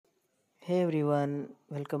Hey everyone,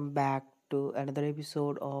 welcome back to another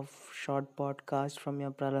episode of Short Podcast from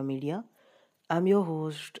Yamprala Media. I'm your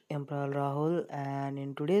host, Yamprala Rahul, and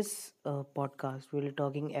in today's podcast, we'll be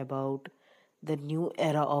talking about the new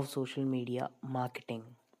era of social media marketing.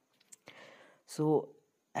 So,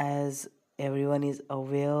 as everyone is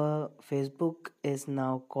aware, Facebook is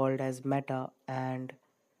now called as Meta, and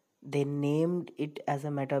they named it as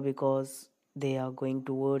a Meta because they are going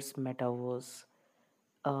towards metaverse.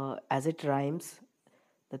 As it rhymes,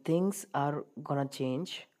 the things are gonna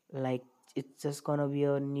change. Like it's just gonna be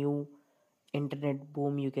a new internet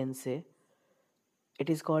boom, you can say.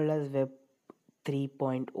 It is called as Web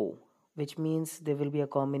 3.0, which means there will be a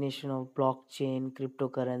combination of blockchain,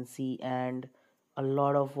 cryptocurrency, and a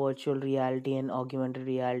lot of virtual reality and augmented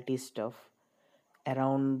reality stuff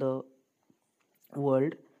around the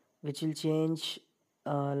world, which will change,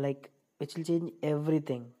 which will change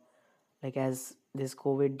everything. Like as this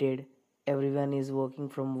COVID did, everyone is working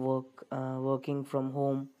from home,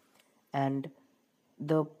 and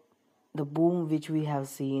the the boom which we have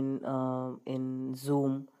seen in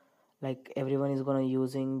Zoom, like everyone is gonna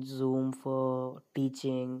using Zoom for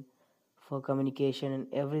teaching, for communication and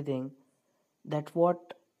everything. That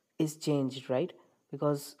what is changed, right?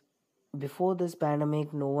 Because before this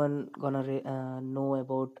pandemic, no one gonna know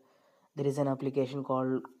about there is an application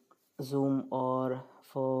called Zoom, or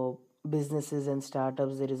for businesses and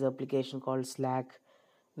startups there is an application called Slack,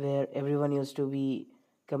 where everyone used to be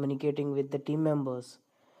communicating with the team members.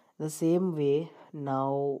 The same way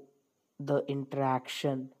now, the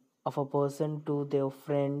interaction of a person to their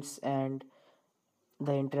friends and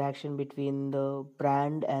the interaction between the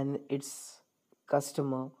brand and its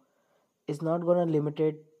customer is not gonna limit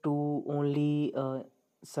it to only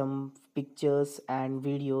some pictures and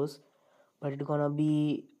videos, but it's gonna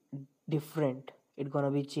be different. It's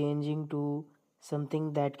gonna be changing to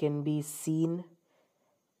something that can be seen.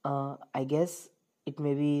 I guess it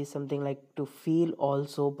may be something like to feel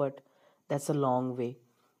also, but that's a long way.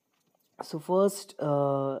 So first,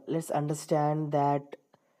 let's understand that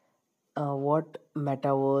what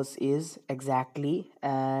metaverse is exactly,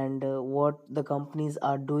 and what the companies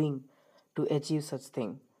are doing to achieve such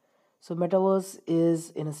thing. So metaverse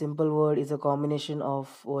is, in a simple word, is a combination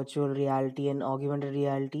of virtual reality and augmented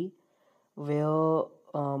reality, where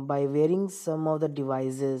by wearing some of the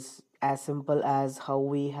devices as simple as how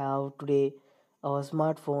we have today our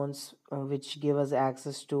smartphones, which give us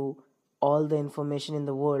access to all the information in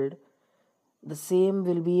the world, the same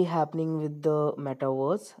will be happening with the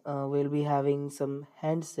metaverse. We'll be having some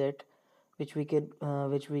handset which will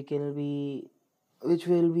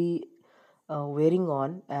be wearing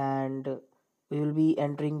on, and we will be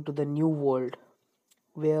entering to the new world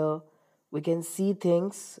where we can see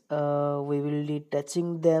things, we will be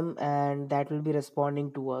touching them, and that will be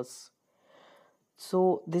responding to us.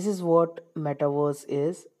 So this is what metaverse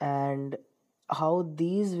is, and how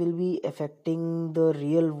these will be affecting the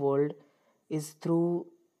real world is through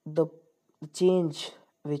the change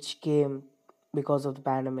which came because of the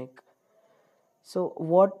pandemic. So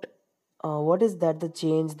what is that the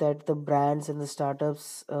change that the brands and the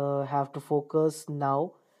startups have to focus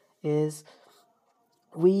now is,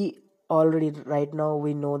 we already right now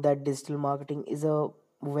we know that digital marketing is a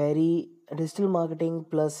very digital marketing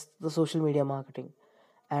plus the social media marketing.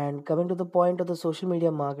 And coming to the point of the social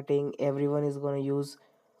media marketing, everyone is going to use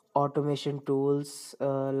automation tools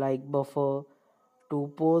like Buffer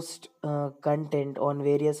to post content on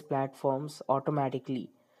various platforms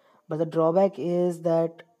automatically. But the drawback is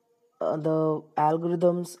that the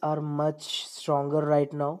algorithms are much stronger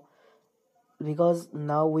right now, because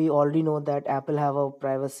now we already know that Apple have a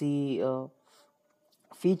privacy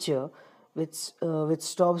feature which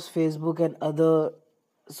stops Facebook and other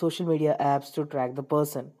social media apps to track the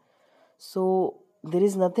person. So there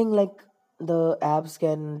is nothing like the apps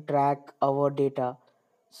can track our data.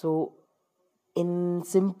 So in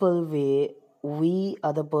simple way, we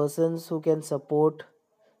are the persons who can support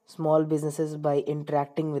small businesses by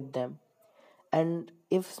interacting with them. And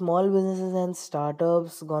if small businesses and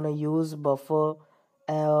startups gonna use Buffer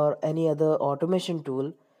or any other automation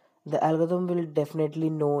tool, the algorithm will definitely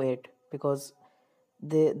know it, because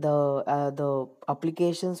the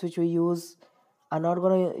applications which we use are not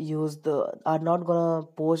gonna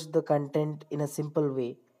post the content in a simple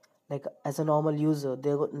way. Like as a normal user,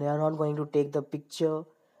 they are not going to take the picture,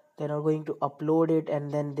 they're not going to upload it,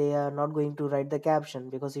 and then they are not going to write the caption,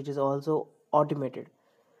 because it is also automated.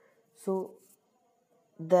 So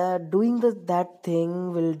that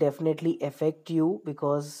thing will definitely affect you,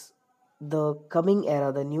 because the coming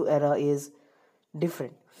era, the new era is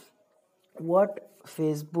different. What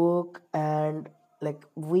Facebook and like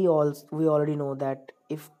we already know that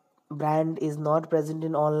if brand is not present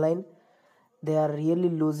in online, they are really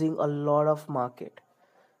losing a lot of market.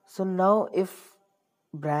 So now if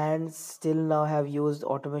brands still now have used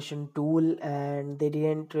automation tool and they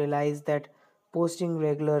didn't realize that posting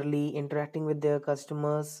regularly, interacting with their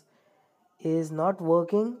customers is not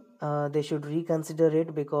working, they should reconsider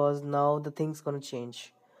it, because now the thing's gonna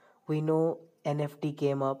change. We know NFT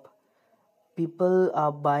came up, people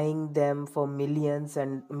are buying them for millions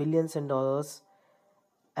and dollars,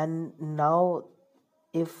 and now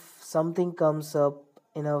if something comes up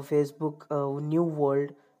in a Facebook new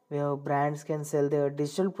world where brands can sell their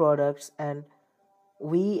digital products, and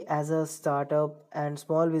we as a startup and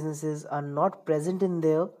small businesses are not present in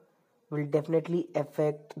there, will definitely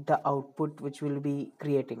affect the output which we'll be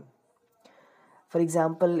creating. For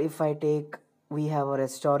example, if I take, we have a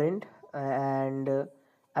restaurant, and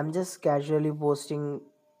I'm just casually posting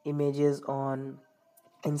images on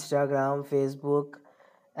Instagram, Facebook,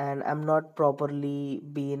 and I'm not properly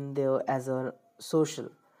being there as a social.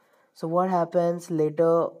 So what happens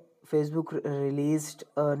later? Facebook released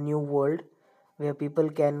a new world where people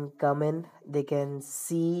can come in, they can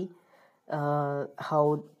see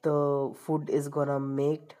how the food is gonna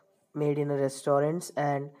made in a restaurants,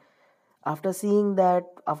 and after seeing that,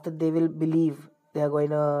 after they will believe, they're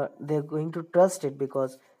going to trust it,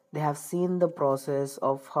 because they have seen the process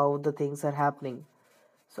of how the things are happening.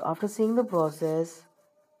 So after seeing the process,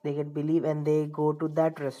 they get believe and they go to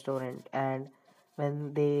that restaurant, and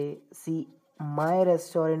when they see my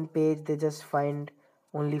restaurant page, they just find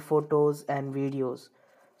only photos and videos.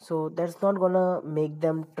 So that's not gonna make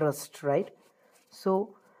them trust, right?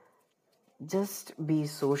 So just be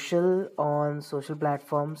social on social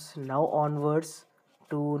platforms now onwards,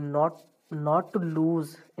 to not to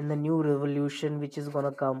lose in the new revolution which is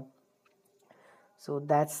gonna come. So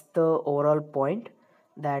that's the overall point,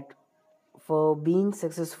 that for being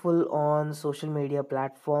successful on social media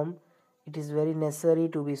platform, it is very necessary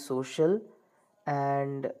to be social.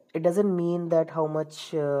 And it doesn't mean that how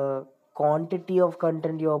much quantity of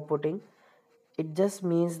content you are putting, it just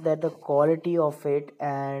means that the quality of it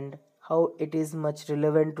and how it is much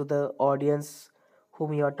relevant to the audience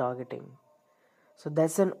whom you are targeting. So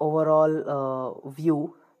that's an overall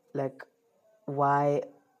view, like why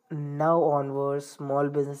now onwards small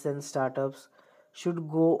business and startups should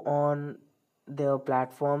go on their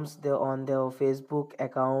platforms, they're on their Facebook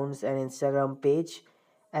accounts and Instagram page,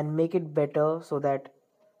 and make it better, so that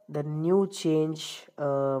the new change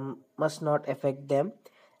must not affect them,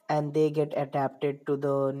 and they get adapted to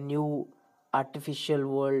the new artificial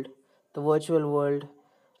world, the virtual world,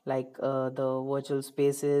 like the virtual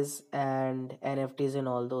spaces and NFTs and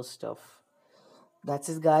all those stuff. That's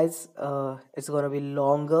it, guys. It's gonna be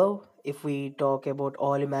longer if we talk about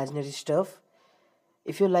all imaginary stuff.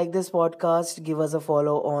 If you like this podcast, give us a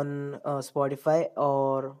follow on Spotify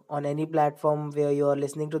or on any platform where you are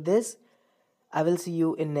listening to this. I will see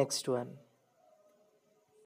you in next one.